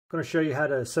going to show you how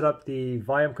to set up the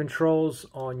volume controls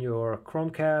on your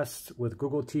Chromecast with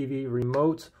Google TV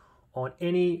remote on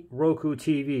any Roku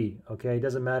TV. Okay, it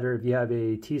doesn't matter if you have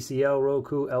a TCL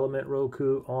Roku, Element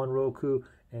Roku, On Roku,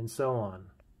 and so on.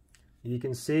 You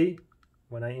can see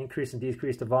when I increase and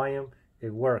decrease the volume,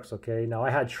 it works. Okay, now I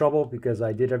had trouble because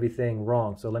I did everything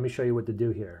wrong, so let me show you what to do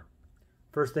here.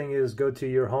 First thing is go to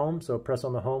your home, so press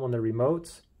on the home on the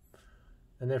remote.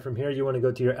 And then from here, you want to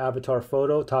go to your avatar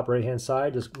photo, top right-hand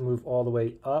side. Just move all the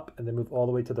way up and then move all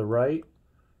the way to the right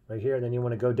here. Then you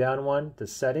want to go down one to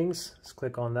settings. Just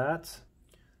click on that.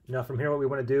 Now from here, what we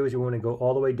want to do is you want to go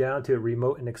all the way down to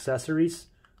remote and accessories.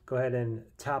 Go ahead and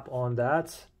tap on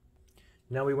that.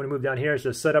 Now we want to move down here.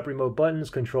 So set up remote buttons,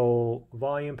 control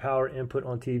volume, power, input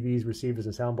on TVs, receivers,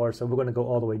 and soundbars. So we're going to go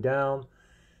all the way down.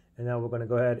 And now we're going to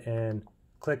go ahead and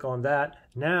click on that.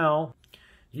 Now,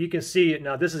 you can see it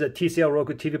now. This is a TCL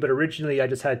Roku TV, but originally I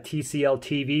just had TCL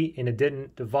TV and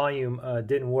the volume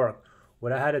didn't work.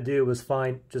 What I had to do was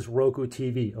find just Roku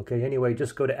TV. Okay, anyway,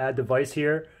 just go to add device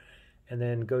here and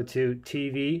then go to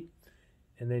TV,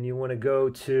 and then you want to go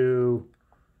to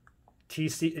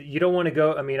TC. You don't want to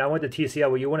go, I went to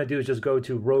TCL. What you want to do is just go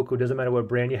to Roku. Doesn't matter what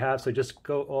brand you have. So just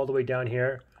go all the way down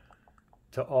here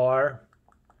to R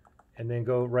and then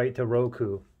go right to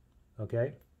Roku.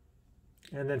 Okay.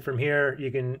 And then from here, you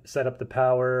can set up the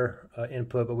power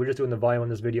input, but we're just doing the volume on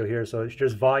this video here. So it's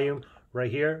just volume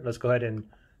right here. Let's go ahead and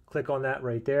click on that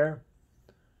right there.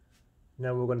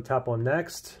 Now we're going to tap on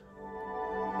next.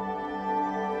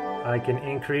 I can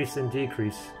increase and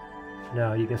decrease.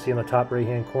 Now you can see on the top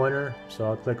right-hand corner. So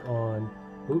I'll click on,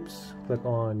 click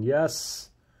on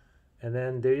yes. And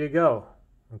then there you go.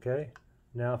 Okay.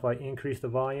 Now if I increase the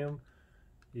volume,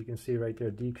 you can see right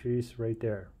there, decrease right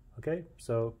there. Okay,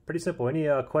 so pretty simple. Any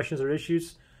questions or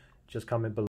issues, just comment below.